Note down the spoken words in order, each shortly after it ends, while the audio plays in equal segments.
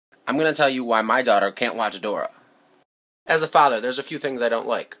I'm going to tell you why my daughter can't watch Dora. As a father, there's a few things I don't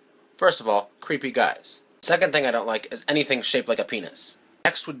like. First of all, creepy guys. Second thing I don't like is anything shaped like a penis.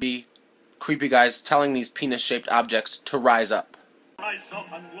 Next would be creepy guys telling these penis-shaped objects to rise up.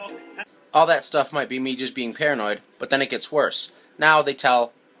 All that stuff might be me just being paranoid, but then it gets worse. Now they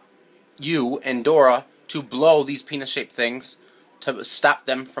tell you and Dora to blow these penis-shaped things to stop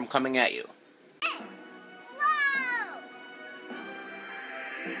them from coming at you.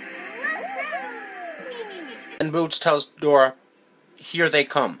 And Boots tells Dora, "Here they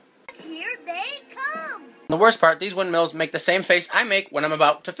come." Here they come. And the worst part, these windmills make the same face I make when I'm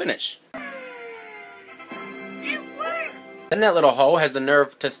about to finish. It worked. Then that little hoe has the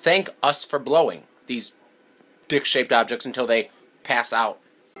nerve to thank us for blowing these dick-shaped objects until they pass out.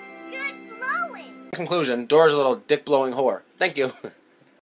 Good blowing. In conclusion, Dora's a little dick-blowing whore. Thank you.